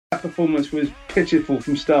that performance was pitiful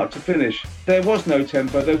from start to finish. There was no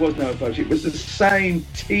tempo, there was no approach. It was the same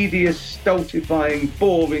tedious, stultifying,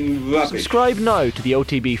 boring rubbish. Subscribe now to the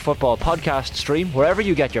OTB Football Podcast stream wherever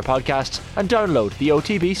you get your podcasts and download the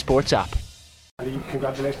OTB Sports app. Andy,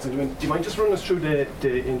 congratulations. Do you mind just running us through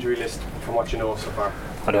the injury list from what you know so far?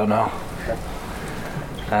 I don't know.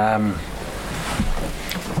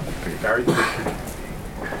 Gary?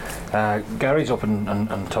 Gary's up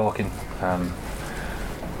and talking a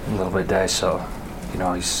little bit dazed, so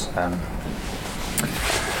he's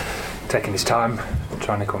taking his time,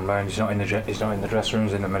 trying to come round. He's not in the dressing room.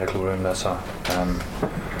 He's in the medical room there, so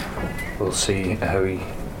we'll see how he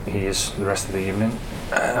is the rest of the evening.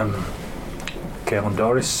 Caelan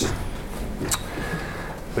Doris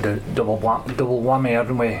with a double whammy,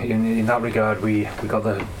 hadn't we? In that regard, we got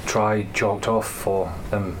the try chalked off for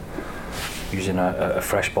them using a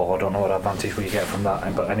fresh ball. I don't know what advantage we get from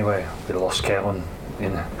that, but anyway, we lost Caelan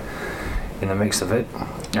in the mix of it.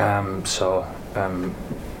 So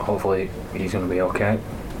hopefully he's going to be okay.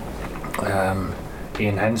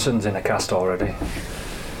 Ian Henson's in a cast already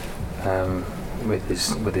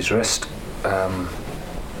with his wrist.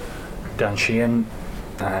 Dan Sheehan,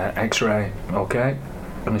 X-ray okay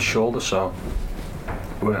on his shoulder, so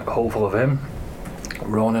we're hopeful of him.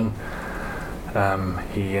 Ronan,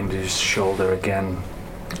 he injured his shoulder again,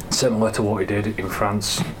 similar to what he did in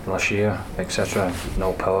France last year, etc.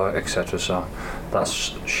 No power, etc. So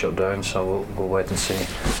that's shut down. So we'll wait and see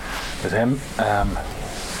with him.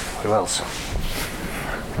 Who else?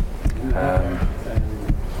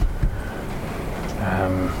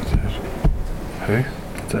 Who?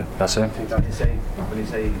 That's it. When you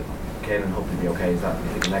say Caelan hopefully be okay, is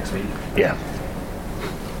that next week? Yeah.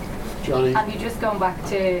 Johnny? And you just going back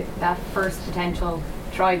to that first potential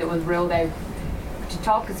try that was ruled out. Could you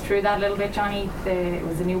talk us through that a little bit, Johnny? It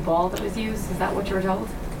was a new ball that was used. Is that what you were told?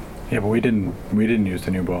 Yeah, but we didn't use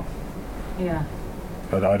the new ball. Yeah.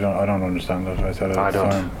 But I don't understand it. I said it at the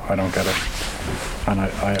time. I don't get it. And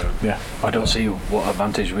I don't see what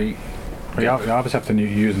advantage we. You obviously have to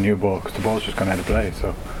use a new ball because the ball's just gone out of play.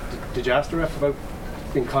 So. Did you ask the ref about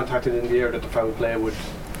being contacted in the air that the foul play would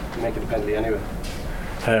make it a penalty anyway?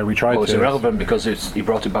 We tried. Well, it's irrelevant because he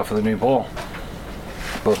brought it back for the new ball.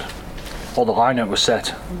 But all the line-out was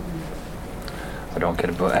set. I don't get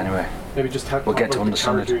it, but anyway. Maybe just we'll get to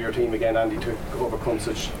understand it. Your team again, Andy, to overcome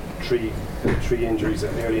such three injuries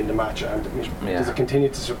early in the match, and does it continue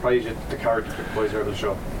to surprise you the character the boys are able to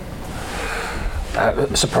show?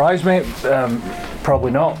 Surprised me?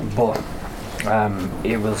 Probably not, but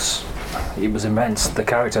it was immense. The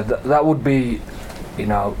character that would be,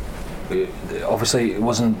 obviously it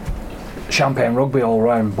wasn't champagne rugby all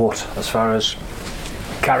round, but as far as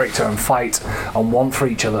character and fight and want for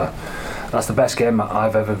each other, that's the best game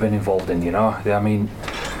I've ever been involved in. I mean,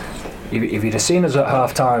 if you'd have seen us at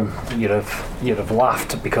half time, you'd have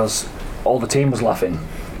laughed because all the team was laughing.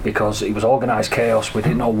 Because it was organised chaos. We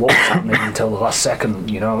didn't know what was happening until the last second,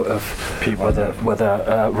 of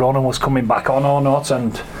whether Ronan was coming back on or not,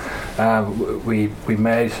 and we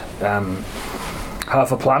made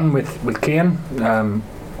half a plan with Cian, going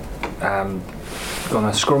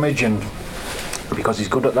to scrummage, and because he's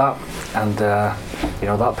good at that, and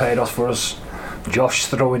that paid off for us. Josh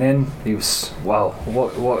throwing in, he was what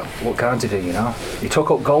can't he do? He took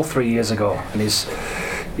up golf 3 years ago, and he's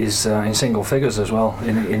in single figures as well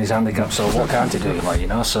in his handicap, so what can't he do,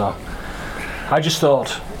 so I just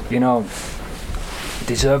thought,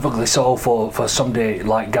 deservedly so for somebody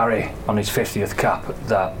like Gary on his 50th cap,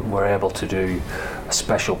 that we're able to do a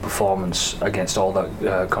special performance against all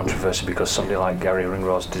that controversy, because somebody like Gary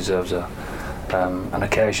Ringrose deserves an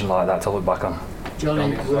occasion like that to look back on.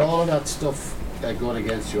 Johnny, with all of that stuff going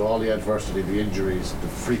against you, all the adversity, the injuries, the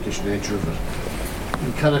freakish nature of it,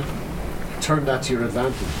 you kind of turn that to your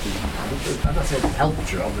advantage. I'm not saying it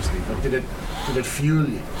helped you, obviously, but did it fuel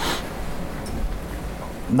you?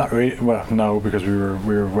 Not really. Well, no, because we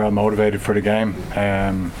were well motivated for the game.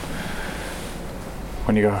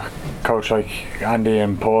 When you got a coach like Andy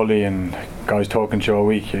and Paulie and guys talking to you all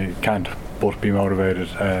week, you can't but be motivated.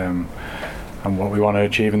 And what we want to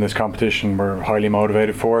achieve in this competition, we're highly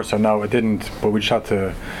motivated for. So no, it didn't. But we just had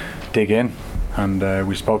to dig in. And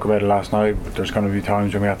we spoke about it last night. There's going to be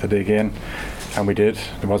times when we have to dig in, and we did.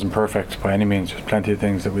 It wasn't perfect by any means. There's plenty of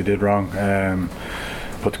things that we did wrong,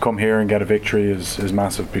 but to come here and get a victory is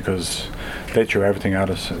massive, because they threw everything at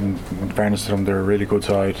us. And in fairness to them, they're a really good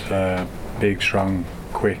side, big, strong,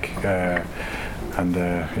 quick, and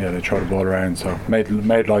they throw the ball around. So made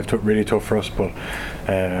life really tough for us, but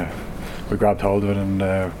we grabbed hold of it,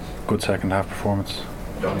 and good second half performance.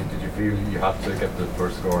 Johnny, did you feel you had to get the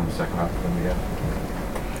first score in the second half in the end?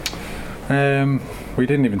 We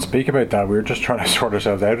didn't even speak about that. We were just trying to sort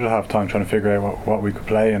ourselves out at half time, trying to figure out what we could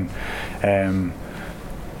play, and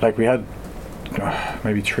like we had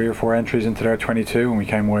maybe 3 or 4 entries into their 22, and we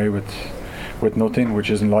came away with nothing, which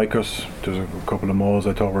isn't like us. There's a couple of mauls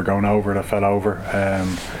I thought were going over that fell over,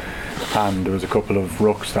 and there was a couple of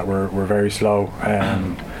rucks that were very slow,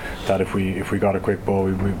 that if we got a quick ball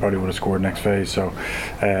we probably would have scored next phase. So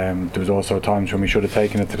there was also times when we should have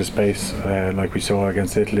taken it to the space, like we saw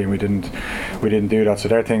against Italy, and we didn't do that. So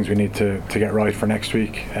there are things we need to get right for next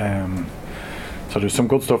week. So there's some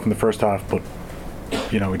good stuff in the first half, but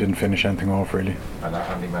we didn't finish anything off really. And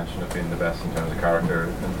Andy mentioned it being the best in terms of character,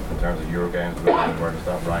 in terms of Euro games. Where does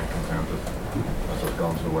that rank in terms of that's what's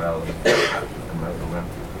gone so well and come out and win?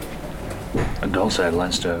 And don't say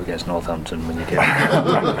Leinster against Northampton when you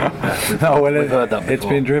get. No, well, we've heard that before. It's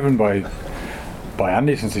been driven by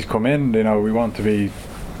Andy since he's come in. We want to be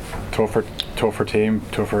tougher team,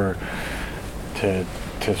 tougher to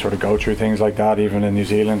sort of go through things like that. Even in New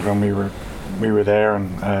Zealand when we were there,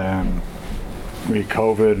 and we had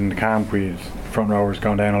COVID in the camp, we had front rowers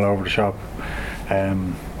going down all over the shop,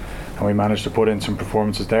 and we managed to put in some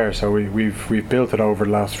performances there. So we've built it over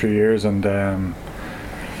the last few years, and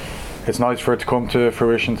it's nice for it to come to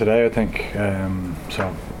fruition today, I think.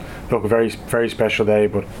 So look, a very, very special day,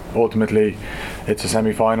 but ultimately it's a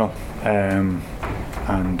semi-final, and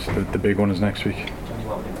the big one is next week. Johnny,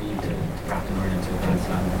 what would it be to wrap the word into Grand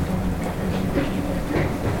Slam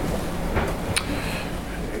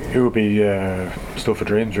and It would be stuff of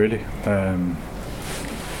dreams, really.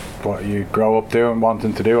 What you grow up doing,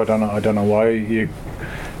 wanting to do. I don't know why you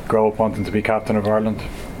grow up wanting to be captain of Ireland.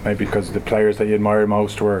 Maybe because the players that you admire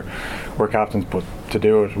most were captains, but to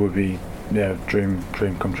do it would be dream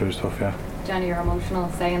come true stuff. Yeah. Johnny, you're emotional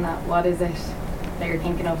saying that. What is it that you're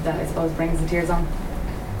thinking of that I suppose brings the tears on?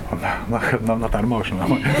 I'm not that emotional.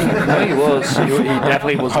 No, he was. He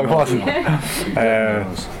definitely was. I wasn't.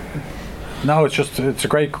 No, it's a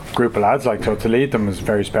great group of lads. Like, so to lead them is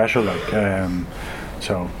very special. Like,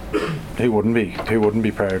 so who wouldn't be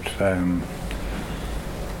proud?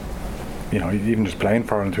 Even just playing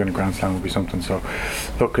for Ireland to win a Grand Slam would be something. So,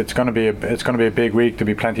 look, it's going to be a big week. There'll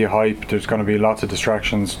be plenty of hype. There's going to be lots of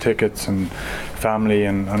distractions, tickets, and family,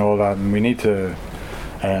 and all that. And we need to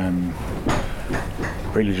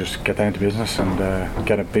really just get down to business and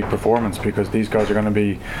get a big performance, because these guys are going to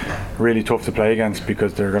be really tough to play against,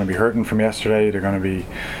 because they're going to be hurting from yesterday. They're going to be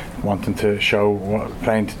wanting to show what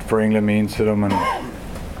playing for England means to them, and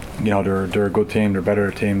they're a good team. They're a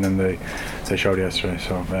better team than they showed yesterday.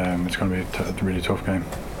 So it's going to be a really tough game.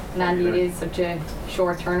 And Andy, it is such a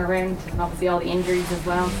short turnaround, and obviously all the injuries as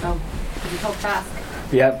well. So it's a tough task.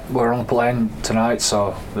 Yeah, we're on the plane tonight,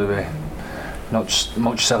 so there'll be not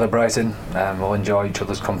much celebrating. We'll enjoy each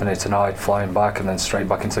other's company tonight, flying back and then straight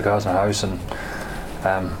back into the Gosnell house, and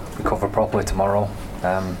recover properly tomorrow.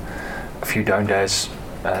 A few down days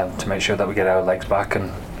to make sure that we get our legs back,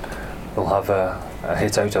 and we'll have a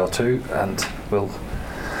hit out or two, and we'll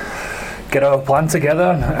get our plan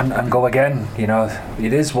together and go again.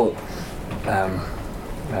 It is what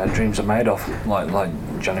dreams are made of. Like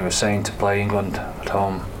Johnny was saying, to play England at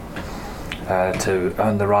home, to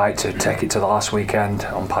earn the right to take it to the last weekend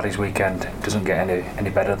on Paddy's weekend. It doesn't get any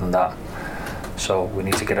better than that. So we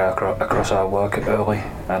need to get across our work early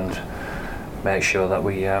and make sure that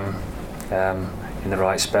we in the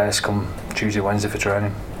right space come Tuesday, Wednesday for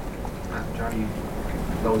training. Johnny,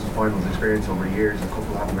 loads of finals experience over years, a couple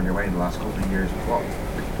haven't been your way in the last couple of years. What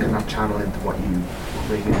can that channel into what you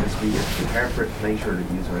bring in this week? Prepare for it, make sure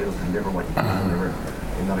that you are able to deliver what you can deliver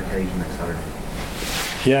in that occasion next Saturday.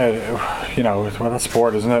 Yeah, well, that's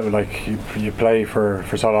sport, isn't it? Like you play for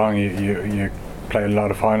so long, you play a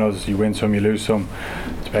lot of finals, you win some, you lose some.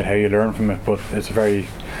 It's about how you learn from it, but it's a very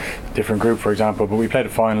different group, for example. But we played a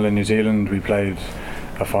final in New Zealand, we played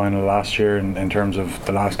a final last year in terms of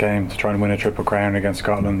the last game to try and win a Triple Crown against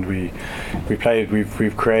Scotland. We've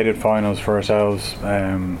created finals for ourselves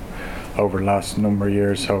over the last number of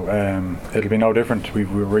years, so it'll be no different.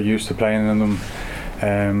 We're used to playing in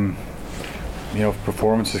them.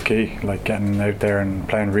 Performance is key. Like, getting out there and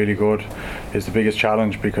playing really good is the biggest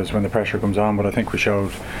challenge, because when the pressure comes on. But I think we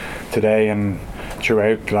showed today and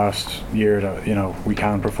throughout last year that we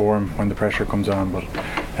can perform when the pressure comes on. But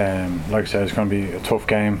like I said, it's going to be a tough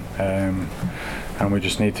game, and we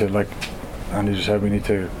just need to, like Andy just said, we need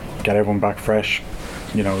to get everyone back fresh.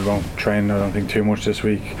 We won't train, I don't think, too much this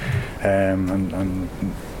week, and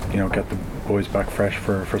get the boys back fresh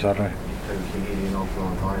for Saturday.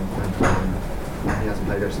 He hasn't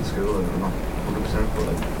played there since school, and I'm not 100%,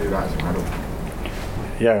 but do that as a medal.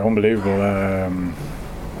 Yeah, unbelievable.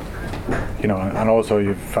 you know, and also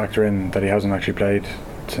you factor in that he hasn't actually played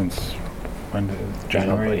since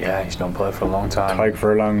January. Yeah, he's not played for a long time. Tadhg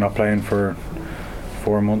Furlong not playing for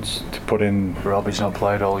 4 months to put in. Robbie's not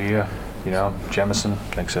played all year. You know, Jemison,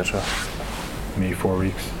 etc. Me 4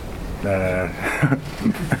 weeks. Like,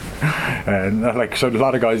 so a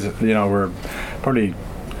lot of guys, you know, were probably a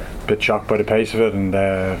bit shocked by the pace of it, and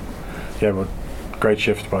yeah, but great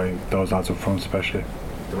shift by those lads up front, especially.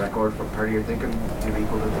 The record for Perry, you're thinking you've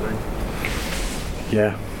equalled it today?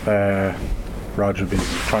 Yeah, Rog would be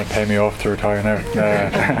trying to pay me off to retire now.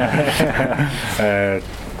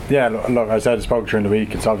 Yeah, look, as I spoke during the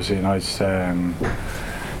week. It's obviously a nice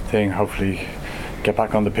thing. Hopefully, get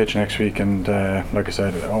back on the pitch next week, and like I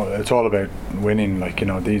said, it's all about winning. Like, you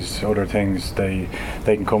know, these other things, they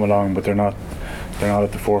can come along, but they're not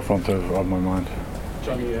at the forefront of my mind.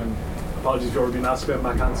 Johnny, apologies for being asked about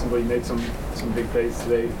Mac Hansen, but he made some big plays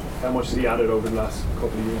today. How much has he added over the last couple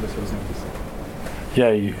of years, I suppose?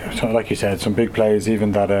 Yeah, so like you said, some big plays,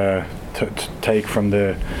 even that to take from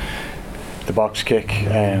the box kick.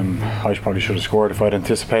 I probably should have scored if I'd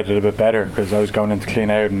anticipated a bit better, because I was going in to clean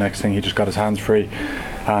out, and next thing he just got his hands free.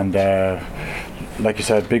 And like you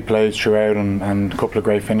said, big plays throughout, and a couple of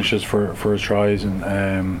great finishes for his tries. And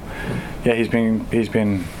yeah, he's been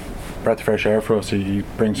breath of fresh air for us. He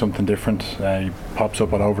brings something different. He pops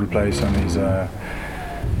up all over the place, and he's a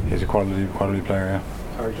quality player. Yeah.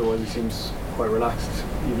 Character-wise, he seems quite relaxed,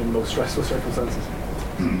 even in most stressful circumstances.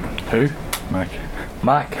 Who?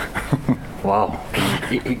 Mac. Wow.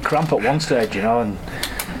 He cramped at one stage, you know, and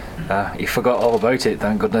he forgot all about it,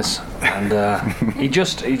 thank goodness. And he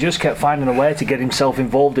just kept finding a way to get himself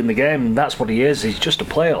involved in the game, and that's what he is. He's just a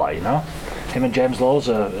player, like, you know. Him and James Laws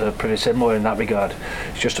are pretty similar in that regard.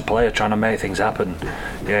 He's just a player trying to make things happen.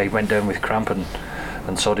 Yeah, he went down with cramp, and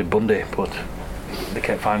so did Bundy, but they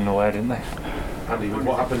kept finding a way, didn't they? Andy,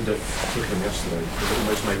 what happened at Twickenham yesterday? Does it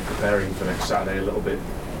almost make preparing for next Saturday a little bit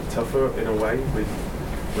tougher in a way,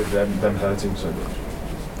 with them hurting so much?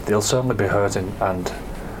 They'll certainly be hurting, and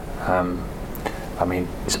I mean,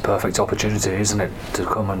 it's a perfect opportunity, isn't it, to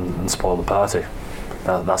come and spoil the party.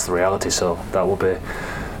 That's the reality. So that will be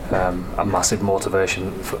a massive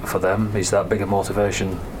motivation for them. Is that bigger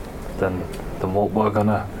motivation than what we're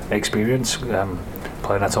gonna experience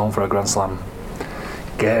playing at home for a Grand Slam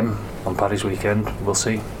game on Paddy's weekend? We'll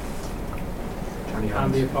see.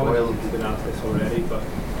 Andy, apologies you've been asked this already, but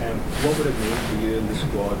what would it mean for you and the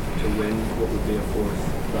squad to win what would be a fourth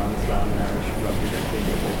Grand Slam in Irish rugby?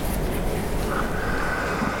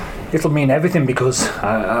 It'll mean everything, because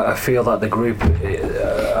I feel that the group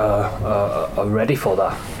are ready for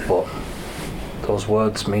that, but those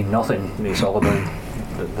words mean nothing. It's all about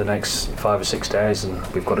the next 5 or 6 days, and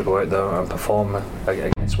we've got to go out there and perform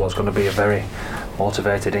against what's going to be a very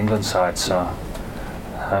motivated England side. So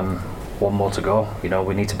one more to go. You know,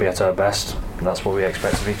 we need to be at our best, and that's what we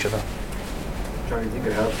expect of each other. Johnny, do you think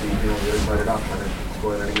it helps the other side of that, trying to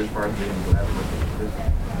spoil any good part of the England level?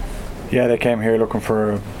 Yeah, they came here looking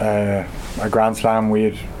for a Grand Slam.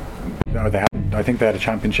 I think they had a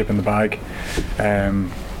championship in the bag.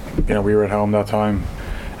 You know, we were at home that time.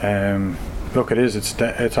 Look,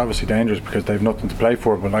 it's obviously dangerous because they've nothing to play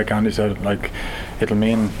for. But like Andy said, like, it'll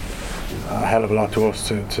mean a hell of a lot to us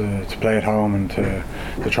to play at home and to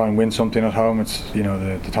try and win something at home. It's, you know,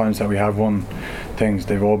 the times that we have won things,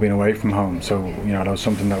 they've all been away from home. So, you know, that was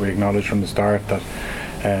something that we acknowledged from the start, that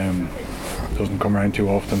doesn't come around too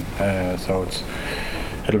often. So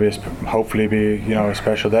it'll hopefully be, you know, a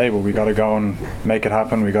special day. But we got to go and make it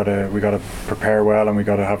happen. We got to prepare well, and we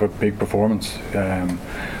got to have a big performance.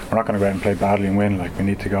 We're not going to go out and play badly and win. Like, we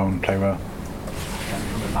need to go and play well.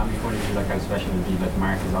 From a family point of view, like, how special it would be, like,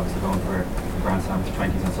 Mark is obviously going for the Grand Slam to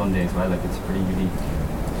 20s on Sunday as well. Like, it's a pretty unique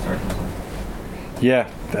circumstance. Yeah,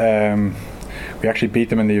 we actually beat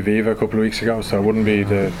them in the Aviva a couple of weeks ago, so it wouldn't be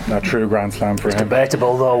a true Grand Slam for him. It's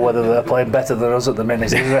debatable though whether they're playing better than us at the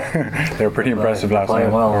minute, isn't it? They were pretty impressive last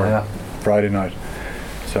night. Well, yeah. Friday night.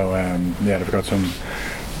 So yeah, they've got some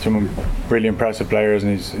really impressive players,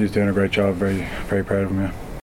 and he's doing a great job. Very, very proud of him. Yeah.